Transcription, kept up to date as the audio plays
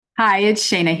Hi, it's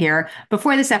Shayna here.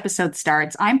 Before this episode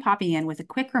starts, I'm popping in with a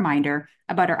quick reminder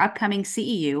about our upcoming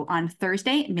CEU on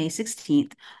Thursday, May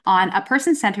 16th, on a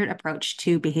person centered approach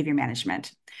to behavior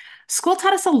management. School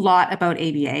taught us a lot about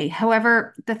ABA.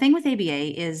 However, the thing with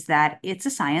ABA is that it's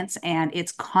a science and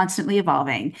it's constantly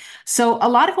evolving. So, a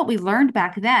lot of what we learned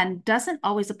back then doesn't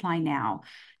always apply now.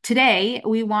 Today,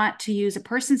 we want to use a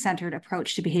person centered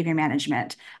approach to behavior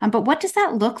management. But what does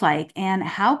that look like, and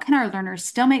how can our learners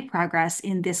still make progress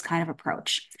in this kind of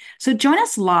approach? So, join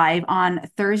us live on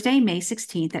Thursday, May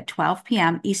 16th at 12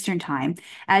 p.m. Eastern Time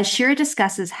as Shira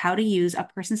discusses how to use a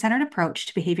person centered approach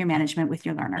to behavior management with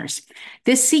your learners.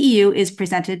 This CEU is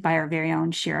presented by our very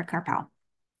own Shira Karpal.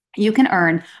 You can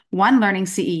earn one learning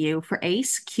CEU for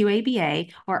ACE,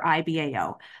 QABA, or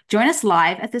IBAO. Join us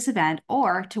live at this event,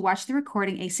 or to watch the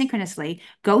recording asynchronously,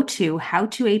 go to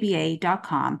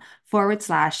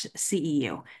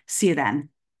howtoaba.com/CEU. See you then.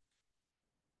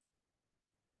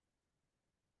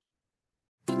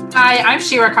 Hi, I'm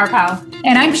Shira Karpal.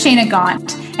 And I'm Shayna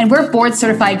Gaunt, and we're board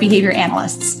certified behavior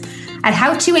analysts. At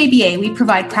How to ABA, we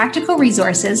provide practical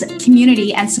resources,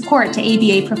 community, and support to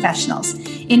ABA professionals.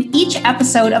 In each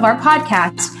episode of our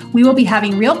podcast, we will be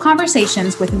having real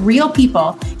conversations with real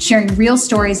people, sharing real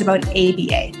stories about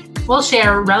ABA. We'll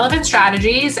share relevant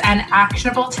strategies and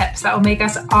actionable tips that will make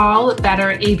us all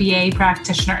better ABA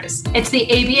practitioners. It's the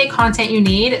ABA content you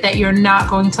need that you're not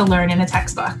going to learn in a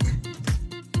textbook.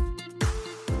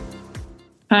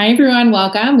 Hi, everyone.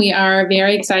 Welcome. We are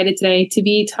very excited today to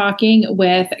be talking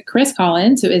with Chris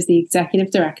Collins, who is the Executive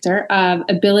Director of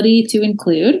Ability to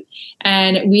Include.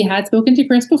 And we had spoken to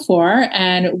Chris before,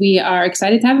 and we are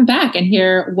excited to have him back and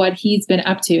hear what he's been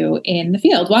up to in the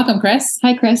field. Welcome, Chris.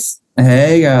 Hi, Chris.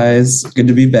 Hey, guys. Good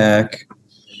to be back.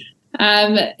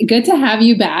 Good to have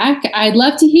you back. I'd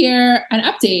love to hear an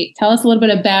update. Tell us a little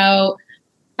bit about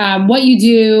what you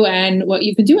do and what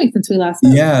you've been doing since we last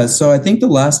spoke. Yeah, so I think the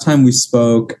last time we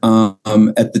spoke,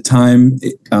 at the time,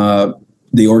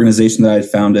 the organization that I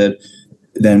founded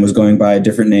then was going by a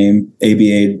different name,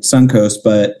 ABA Suncoast,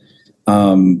 but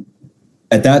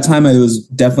at that time it was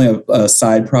definitely a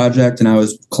side project, and I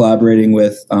was collaborating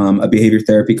with a behavior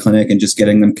therapy clinic and just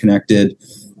getting them connected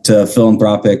to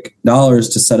philanthropic dollars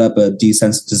to set up a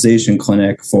desensitization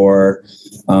clinic for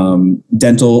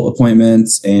dental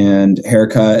appointments and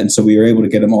haircut. And so we were able to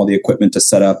get them all the equipment to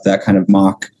set up that kind of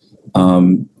mock.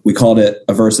 We called it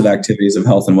aversive activities of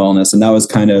health and wellness. And that was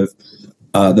kind of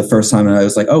the first time I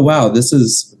was like, oh, wow,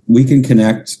 we can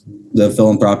connect the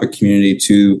philanthropic community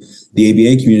to the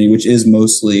ABA community, which is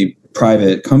mostly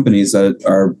private companies that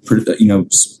are,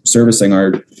 servicing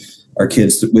our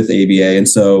kids with ABA. And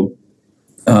so,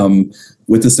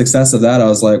 with the success of that, I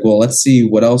was like, well, let's see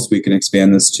what else we can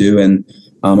expand this to. And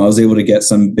I was able to get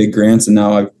some big grants, and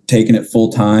now I've taken it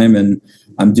full time, and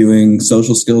I'm doing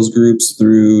social skills groups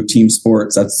through team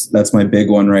sports. That's my big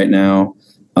one right now.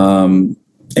 The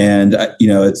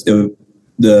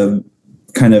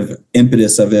kind of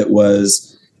impetus of it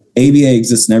was ABA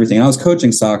exists in everything. I was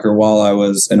coaching soccer while I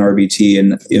was an RBT,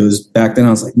 and it was back then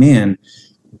I was like, man,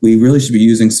 we really should be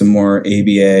using some more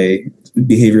ABA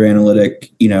behavior analytic,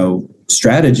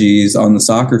 strategies on the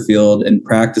soccer field and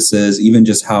practices, even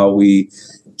just how we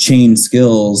chain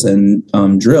skills and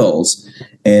drills.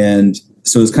 And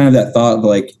so it's kind of that thought of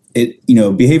like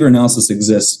behavior analysis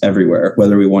exists everywhere,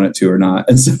 whether we want it to or not.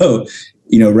 And so,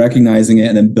 recognizing it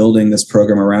and then building this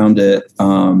program around it.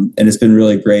 And it's been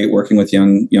really great working with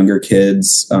younger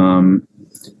kids, some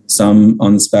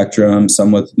on the spectrum,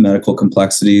 some with medical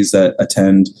complexities that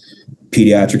attend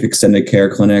pediatric extended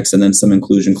care clinics, and then some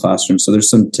inclusion classrooms. So there's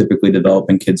some typically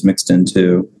developing kids mixed in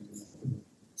too.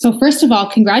 So first of all,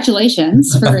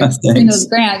 congratulations for receiving those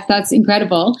grants. That's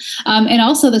incredible. And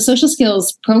also the social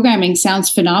skills programming sounds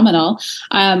phenomenal.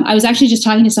 I was actually just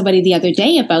talking to somebody the other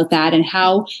day about that and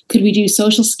how could we do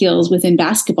social skills within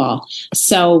basketball.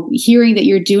 So hearing that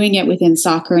you're doing it within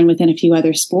soccer and within a few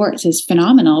other sports is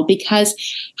phenomenal, because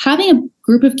having a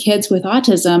group of kids with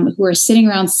autism who are sitting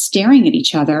around staring at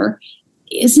each other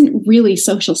isn't really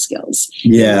social skills.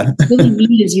 Yeah. What you really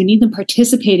need is you need them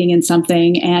participating in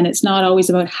something, and it's not always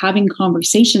about having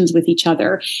conversations with each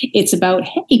other. It's about,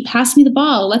 hey, pass me the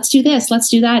ball. Let's do this. Let's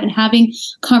do that. And having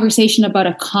conversation about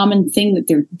a common thing that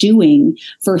they're doing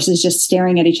versus just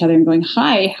staring at each other and going,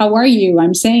 hi, how are you?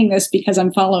 I'm saying this because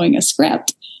I'm following a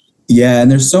script. Yeah. And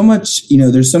there's so much,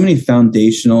 there's so many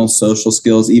foundational social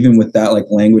skills, even with that, like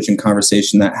language and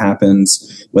conversation that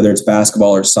happens, whether it's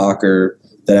basketball or soccer,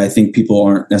 that I think people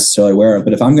aren't necessarily aware of.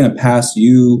 But if I'm going to pass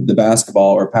you the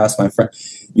basketball or pass my friend,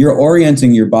 you're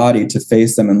orienting your body to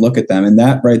face them and look at them. And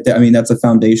that right there, that's a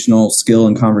foundational skill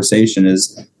in conversation,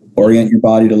 is orient your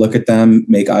body to look at them,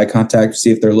 make eye contact,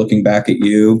 see if they're looking back at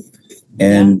you,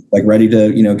 and like ready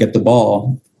to, get the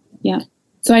ball. Yeah.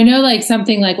 So I know like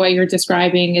something like what you're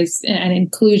describing is an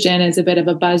inclusion is a bit of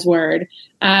a buzzword.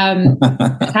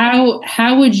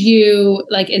 How would you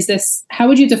how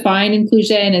would you define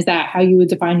inclusion? Is that how you would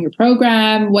define your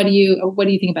program? What do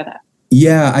you think about that?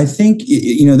 Yeah, I think,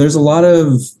 there's a lot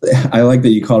of, I like that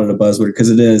you called it a buzzword because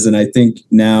it is. And I think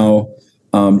now,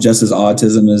 just as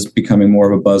autism is becoming more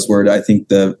of a buzzword, I think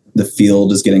the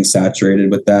field is getting saturated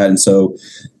with that. And so,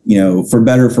 for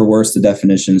better or for worse, the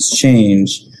definitions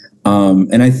change.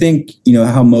 And I think,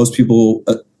 how most people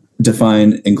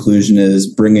define inclusion is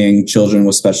bringing children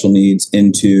with special needs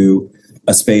into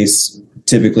a space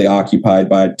typically occupied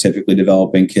by typically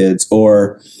developing kids,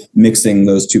 or mixing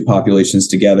those two populations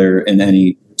together in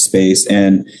any space.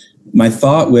 And my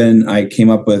thought when I came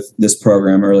up with this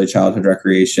program, Early Childhood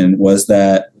Recreation, was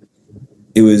that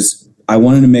I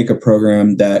wanted to make a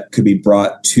program that could be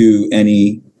brought to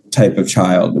any type of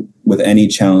child with any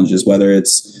challenges, whether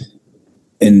it's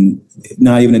in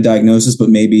not even a diagnosis, but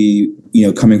maybe,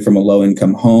 coming from a low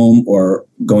income home or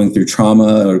going through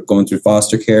trauma or going through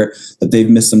foster care, that they've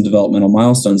missed some developmental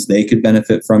milestones. They could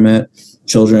benefit from it.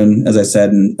 Children, as I said,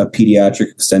 in a pediatric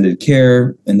extended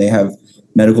care, and they have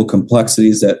medical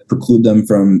complexities that preclude them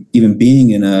from even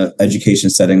being in a education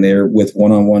setting. They're with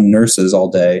one-on-one nurses all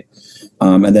day.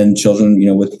 And then children,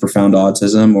 with profound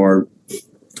autism or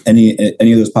any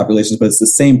of those populations, but it's the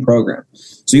same program.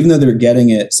 So even though they're getting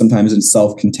it sometimes in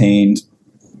self-contained,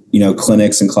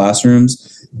 clinics and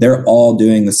classrooms, they're all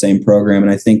doing the same program.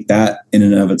 And I think that in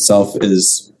and of itself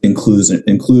is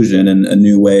inclusion and a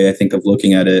new way, I think, of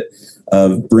looking at it,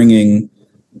 of bringing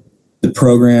the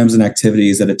programs and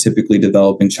activities that a typically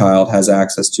developing child has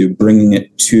access to, bringing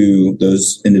it to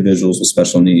those individuals with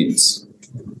special needs.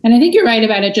 And I think you're right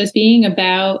about it just being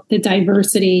about the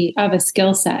diversity of a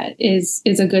skill set is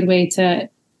a good way to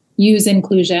use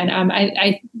inclusion.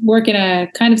 I work in a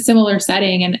kind of similar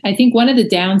setting, and I think one of the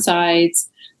downsides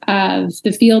of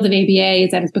the field of ABA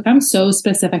is that it's become so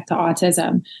specific to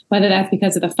autism, whether that's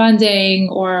because of the funding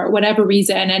or whatever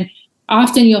reason. And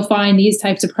often you'll find these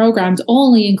types of programs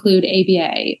only include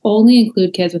ABA, only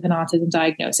include kids with an autism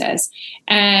diagnosis.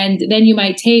 And then you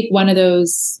might take one of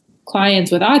those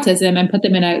clients with autism and put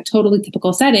them in a totally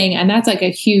typical setting. And that's like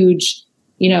a huge,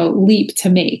 leap to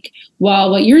make.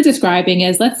 While what you're describing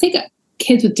is, let's take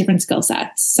kids with different skill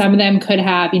sets. Some of them could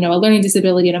have, a learning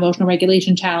disability, an emotional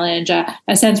regulation challenge, a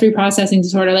sensory processing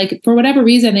disorder. Like for whatever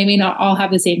reason, they may not all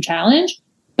have the same challenge,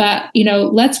 but,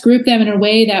 let's group them in a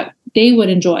way that they would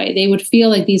enjoy. They would feel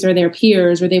like these are their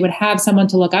peers, or they would have someone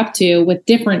to look up to with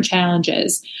different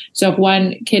challenges. So if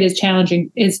one kid is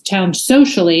challenged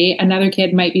socially, another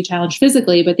kid might be challenged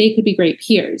physically, but they could be great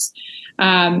peers.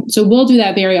 So we'll do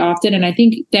that very often. And I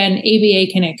think then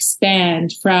ABA can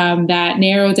expand from that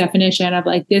narrow definition of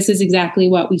like, this is exactly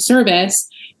what we service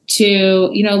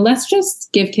to, let's just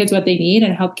give kids what they need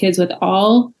and help kids with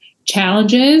all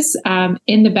challenges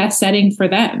in the best setting for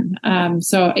them.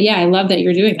 So yeah, I love that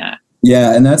you're doing that.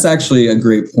 Yeah. And that's actually a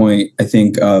great point, I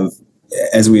think, of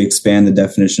as we expand the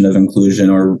definition of inclusion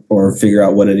or figure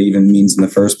out what it even means in the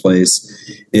first place,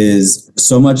 is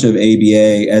so much of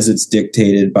ABA, as it's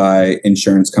dictated by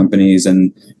insurance companies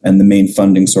and the main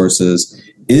funding sources,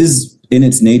 is in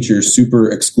its nature super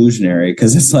exclusionary,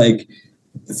 because it's like,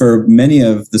 for many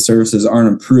of the services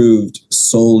aren't approved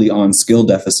solely on skill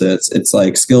deficits. It's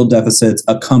like skill deficits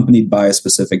accompanied by a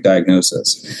specific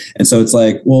diagnosis. And so it's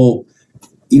like, well,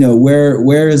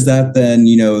 where is that then,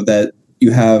 that you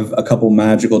have a couple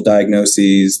magical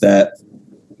diagnoses that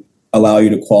allow you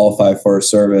to qualify for a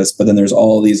service, but then there's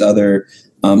all these other,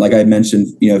 like I mentioned,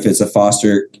 if it's a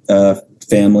foster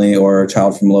family or a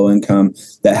child from low income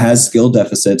that has skill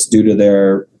deficits due to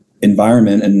their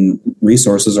environment and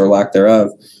resources or lack thereof,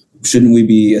 shouldn't we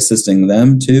be assisting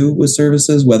them too with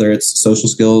services, whether it's social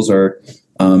skills or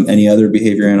any other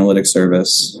behavior analytics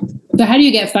service? So how do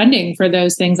you get funding for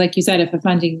those things? Like you said, if the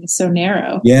funding is so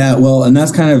narrow. Yeah, well, and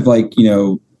that's kind of like,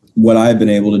 what I've been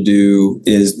able to do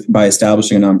is by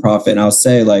establishing a nonprofit. And I'll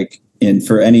say, like,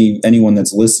 for anyone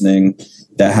that's listening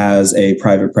that has a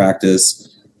private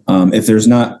practice, if there's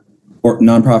not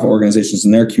nonprofit organizations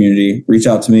in their community, reach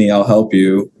out to me. I'll help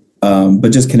you. But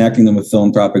just connecting them with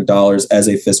philanthropic dollars as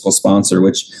a fiscal sponsor,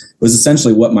 which was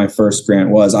essentially what my first grant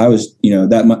was. I was,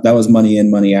 that was money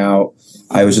in, money out.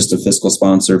 I was just a fiscal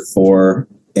sponsor for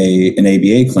an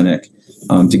ABA clinic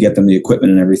to get them the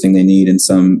equipment and everything they need, and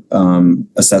some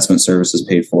assessment services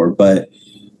paid for. But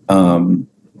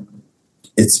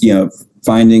it's,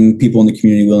 finding people in the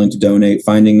community willing to donate,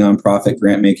 finding nonprofit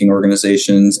grant-making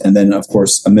organizations, and then, of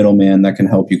course, a middleman that can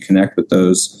help you connect with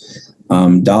those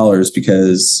dollars,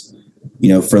 because,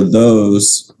 for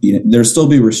those, they'll still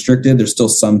be restricted. There's still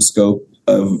some scope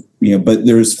of, but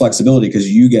there's flexibility because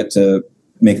you get to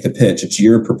make the pitch. It's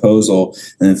your proposal.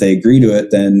 And if they agree to it,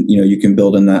 then, you can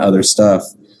build in that other stuff.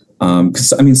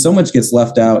 Because so much gets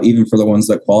left out, even for the ones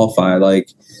that qualify, like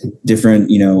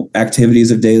different, activities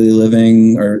of daily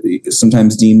living are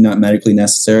sometimes deemed not medically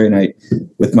necessary. And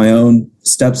with my own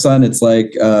stepson, it's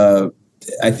like,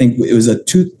 I think it was a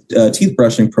teeth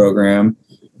brushing program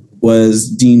was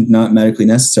deemed not medically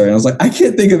necessary. And I was like, I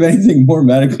can't think of anything more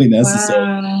medically necessary.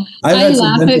 Wow. I've had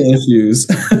some mental issues.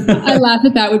 I laugh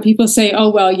at that when people say, oh,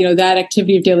 well, that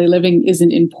activity of daily living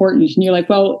isn't important. And you're like,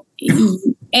 well,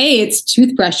 it's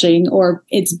toothbrushing, or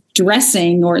it's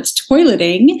dressing, or it's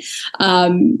toileting.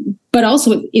 But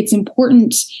also it's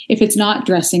important if it's not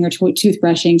dressing or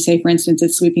toothbrushing, say, for instance,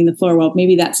 it's sweeping the floor. Well,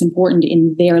 maybe that's important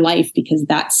in their life because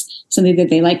that's something that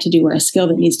they like to do, or a skill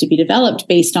that needs to be developed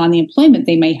based on the employment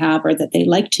they may have or that they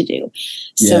like to do.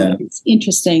 So It's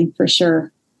interesting for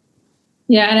sure.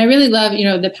 Yeah. And I really love,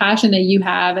 the passion that you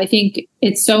have. I think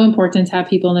it's so important to have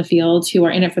people in the field who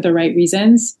are in it for the right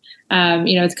reasons.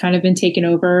 It's kind of been taken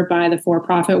over by the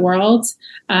for-profit world.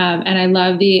 And I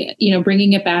love the,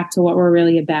 bringing it back to what we're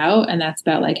really about. And that's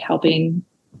about like helping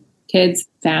kids,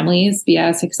 families be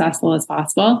as successful as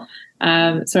possible.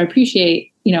 So I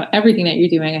appreciate, everything that you're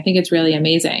doing. I think it's really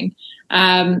amazing.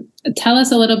 Tell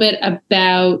us a little bit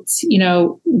about,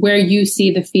 where you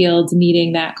see the field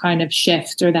needing that kind of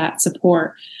shift or that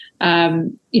support.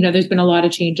 There's been a lot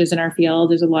of changes in our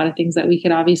field. There's a lot of things that we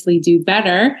could obviously do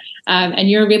better. And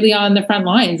you're really on the front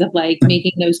lines of like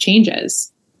making those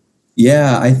changes.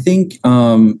 Yeah, I think,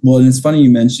 and it's funny you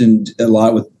mentioned a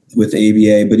lot with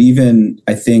ABA, but even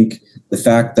I think the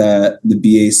fact that the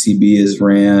BACB is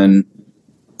ran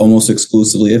almost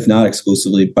exclusively, if not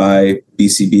exclusively, by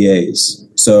BCBAs.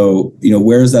 So,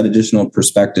 where's that additional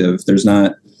perspective? There's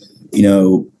not,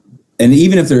 and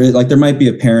even if there is, like, there might be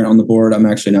a parent on the board, I'm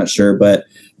actually not sure, but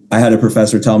I had a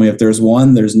professor tell me if there's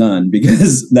one, there's none,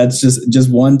 because that's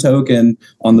just one token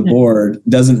on the board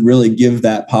doesn't really give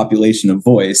that population a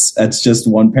voice. That's just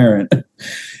one parent.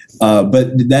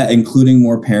 But that including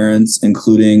more parents,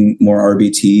 including more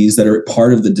RBTs that are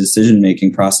part of the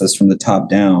decision-making process from the top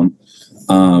down,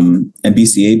 and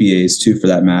BCABAs too, for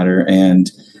that matter. And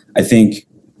I think,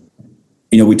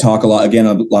 we talk a lot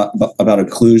about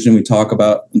inclusion. We talk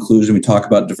about inclusion. We talk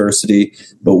about diversity.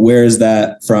 But where is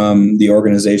that from the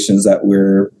organizations that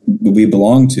we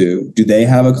belong to? Do they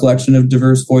have a collection of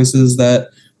diverse voices that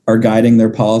are guiding their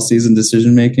policies and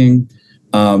decision making?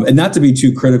 And not to be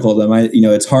too critical of them.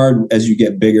 It's hard as you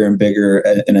get bigger and bigger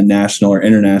in a national or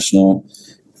international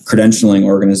credentialing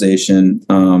organization.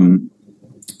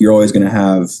 You're always going to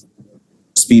have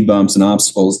speed bumps and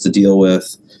obstacles to deal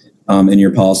with in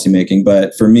your policymaking.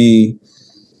 But for me,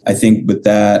 I think with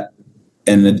that,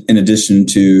 and in addition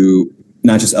to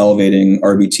not just elevating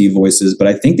RBT voices, but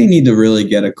I think they need to really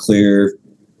get a clear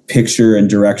picture and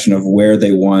direction of where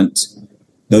they want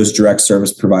those direct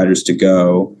service providers to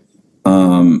go.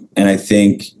 And I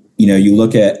think, you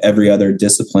look at every other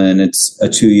discipline, it's a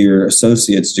 2-year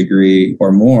associate's degree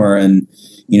or more. And,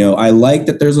 I like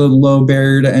that there's a low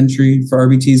barrier to entry for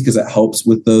RBTs because it helps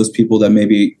with those people that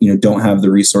maybe, don't have the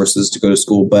resources to go to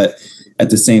school. But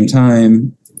at the same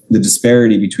time, the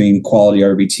disparity between quality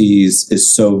RBTs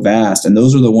is so vast. And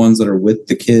those are the ones that are with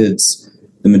the kids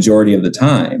the majority of the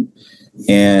time.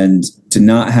 And to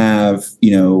not have,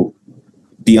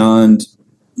 beyond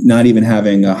not even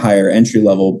having a higher entry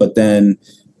level, but then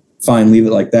fine, leave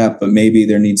it like that. But maybe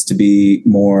there needs to be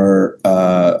more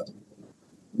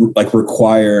like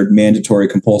required, mandatory,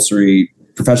 compulsory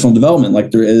professional development, like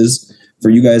there is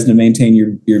for you guys to maintain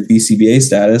your BCBA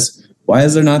status. Why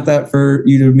is there not that for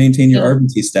you to maintain your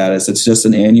RBT status? It's just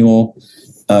an annual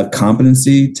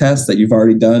competency test that you've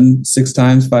already done 6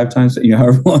 times, 5 times,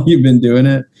 however long you've been doing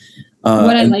it.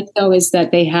 What I like, though, is that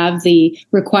they have the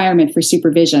requirement for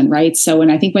supervision, right? So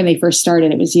when they first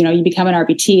started, it was, you become an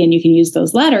RBT and you can use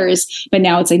those letters, but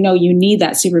now it's like, no, you need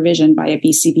that supervision by a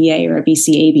BCBA or a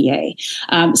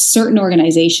BCABA. Certain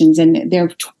organizations, and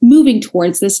they're moving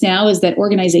towards this now, is that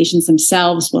organizations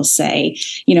themselves will say,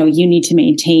 you need to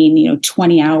maintain,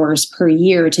 20 hours per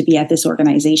year to be at this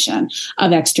organization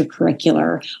of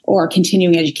extracurricular or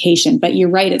continuing education. But you're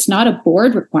right, it's not a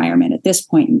board requirement at this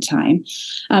point in time.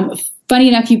 Funny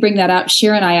enough, you bring that up.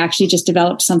 Shira and I actually just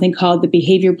developed something called the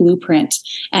Behavior Blueprint,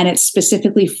 and it's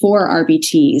specifically for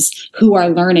RBTs who are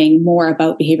learning more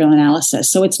about behavioral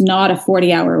analysis. So it's not a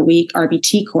 40-hour-a-week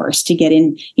RBT course to get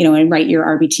in, and write your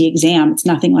RBT exam. It's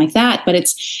nothing like that. But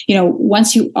it's,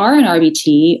 once you are an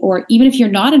RBT, or even if you're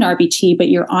not an RBT, but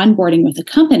you're onboarding with a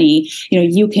company,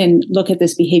 you can look at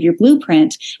this Behavior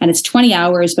Blueprint, and it's 20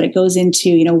 hours, but it goes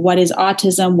into, what is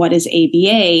autism, what is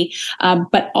ABA,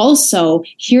 but also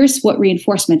here's what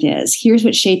reinforcement is. Here's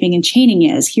what shaping and chaining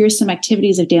is. Here's some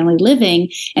activities of daily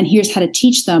living, and here's how to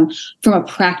teach them from a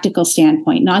practical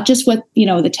standpoint, not just what,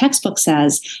 the textbook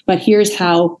says, but here's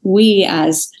how we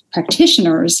as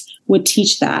practitioners would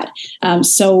teach that.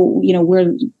 So,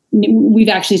 we've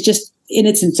actually just in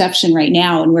its inception right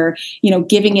now, and we're,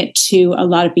 giving it to a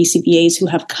lot of BCBAs who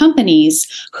have companies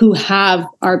who have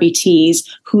RBTs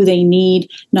who they need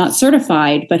not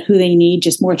certified, but who they need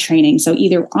just more training. So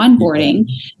either onboarding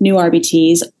new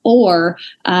RBTs or,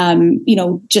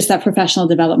 just that professional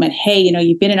development. Hey,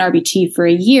 you've been in RBT for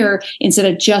a year,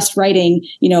 instead of just writing,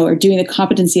 or doing the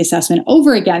competency assessment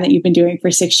over again that you've been doing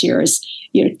for 6 years.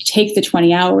 Take the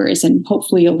 20 hours and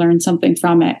hopefully you'll learn something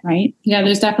from it, right? Yeah,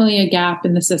 there's definitely a gap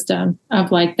in the system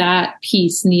of like that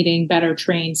piece needing better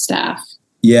trained staff.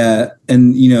 Yeah.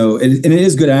 And, it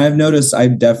is good.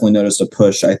 I've definitely noticed a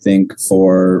push, I think,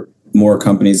 for more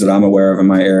companies that I'm aware of in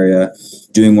my area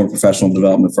doing more professional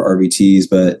development for RBTs.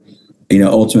 But,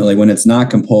 ultimately, when it's not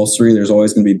compulsory, there's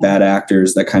always going to be bad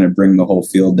actors that kind of bring the whole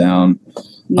field down.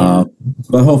 Yeah.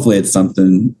 But hopefully it's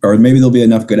something, or maybe there'll be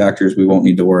enough good actors we won't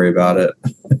need to worry about it.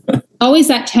 Always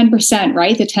that 10%,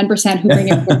 right? The 10% who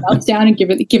bring everyone else down and give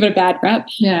it a bad rep.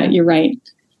 Yeah, you're right.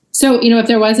 So, if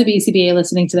there was a BCBA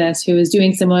listening to this who is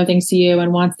doing similar things to you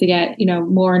and wants to get,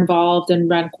 more involved and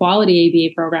run quality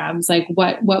ABA programs, like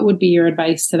what would be your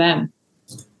advice to them?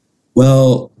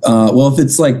 Well, if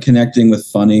it's like connecting with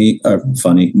money,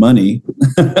 funding and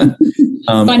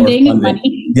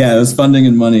money. Yeah, it was funding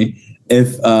and money.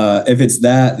 If it's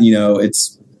that,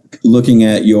 it's looking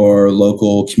at your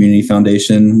local community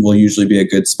foundation will usually be a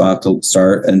good spot to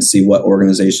start and see what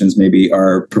organizations maybe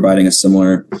are providing a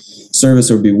similar service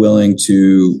or be willing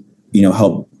to,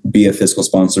 help be a fiscal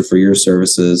sponsor for your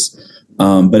services.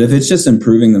 But if it's just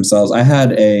improving themselves, I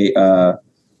had it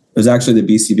was actually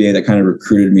the BCBA that kind of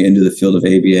recruited me into the field of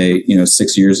ABA,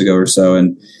 6 years ago or so.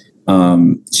 And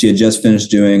she had just finished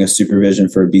doing a supervision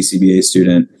for a BCBA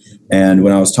student. And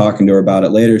when I was talking to her about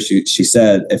it later, she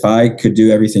said, if I could do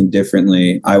everything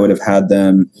differently, I would have had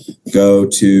them go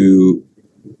to,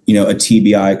 a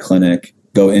TBI clinic,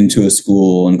 go into a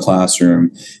school and classroom,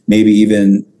 maybe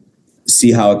even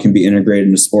see how it can be integrated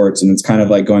into sports. And it's kind of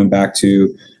like going back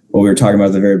to what we were talking about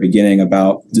at the very beginning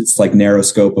about it's like narrow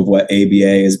scope of what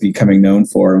ABA is becoming known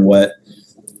for, and what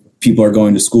people are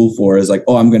going to school for is like,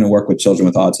 oh, I'm going to work with children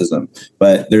with autism.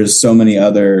 But there's so many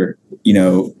other,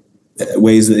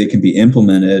 ways that it can be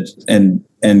implemented and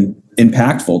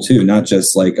impactful too, not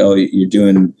just like, oh, you're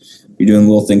doing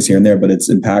little things here and there, but it's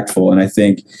impactful. And I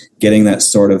think getting that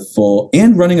sort of full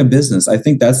and running a business, I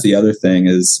think that's the other thing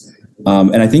is,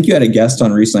 and I think you had a guest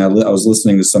on recently. I was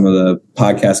listening to some of the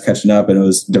podcasts catching up, and it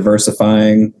was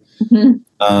diversifying, and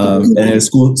it's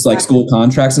school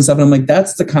contracts and stuff. And I'm like,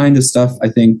 that's the kind of stuff I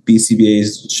think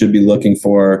BCBAs should be looking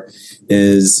for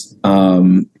is,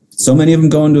 so many of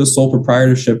them go into a sole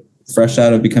proprietorship fresh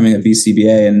out of becoming a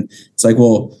BCBA. And it's like,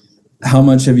 well, how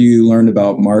much have you learned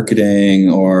about marketing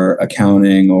or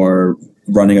accounting or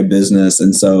running a business?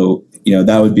 And so,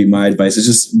 that would be my advice is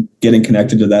just getting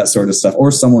connected to that sort of stuff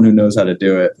or someone who knows how to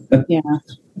do it. Yeah.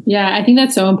 Yeah. I think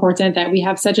that's so important that we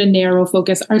have such a narrow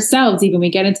focus ourselves. Even we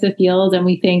get into the field and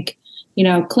we think,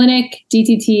 clinic,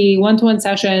 DTT, one-to-one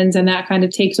sessions, and that kind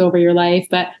of takes over your life.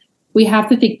 But we have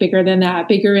to think bigger than that,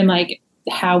 bigger in like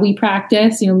how we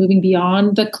practice, moving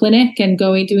beyond the clinic and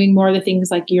doing more of the things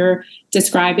like you're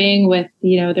describing with,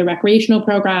 the recreational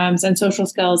programs and social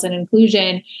skills and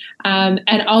inclusion,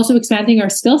 and also expanding our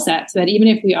skill set so that even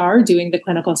if we are doing the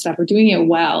clinical stuff, we're doing it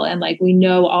well. And like, we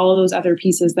know all of those other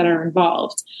pieces that are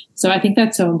involved. So I think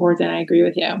that's so important. I agree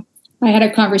with you. I had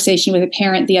a conversation with a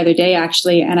parent the other day,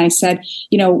 actually, and I said,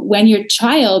 when your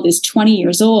child is 20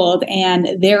 years old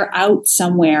and they're out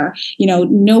somewhere,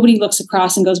 nobody looks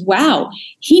across and goes, wow,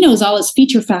 he knows all his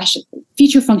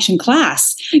feature function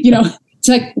class, It's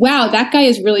like, wow, that guy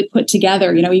is really put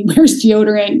together. He wears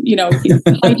deodorant,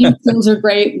 hygiene skills are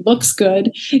great, looks good.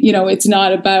 It's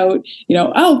not about,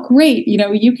 oh, great.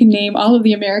 You can name all of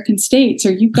the American states,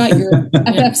 or you've got your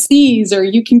FFCs, or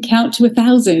you can count to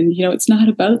 1,000. It's not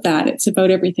about that. It's about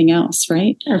everything else,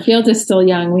 right? Our field is still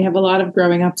young. We have a lot of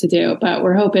growing up to do, but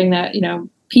we're hoping that,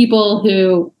 people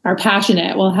who are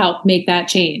passionate will help make that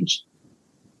change.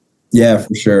 Yeah,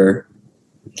 for sure.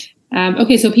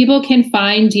 Okay, so people can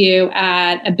find you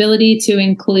at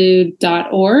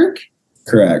abilitytoinclude.org.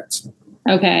 Correct.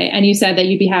 Okay, and you said that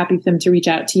you'd be happy for them to reach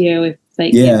out to you if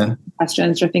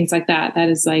questions or things like that. That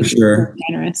is like sure.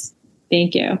 Generous.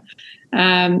 Thank you.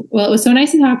 Well, it was so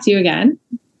nice to talk to you again.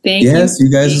 Thank you. Yes, you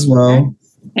guys as well.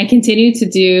 And continue to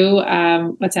do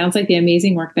what sounds like the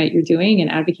amazing work that you're doing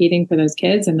and advocating for those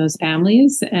kids and those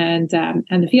families and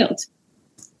the field.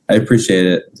 I appreciate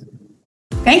it.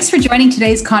 Thanks for joining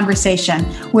today's conversation.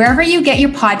 Wherever you get your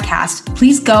podcast,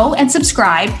 please go and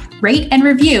subscribe, rate, and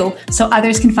review so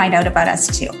others can find out about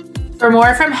us too. For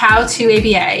more from How to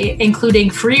ABA, including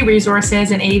free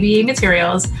resources and ABA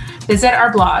materials, visit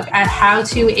our blog at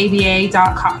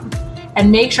howtoaba.com. And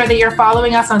make sure that you're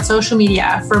following us on social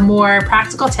media for more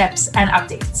practical tips and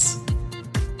updates.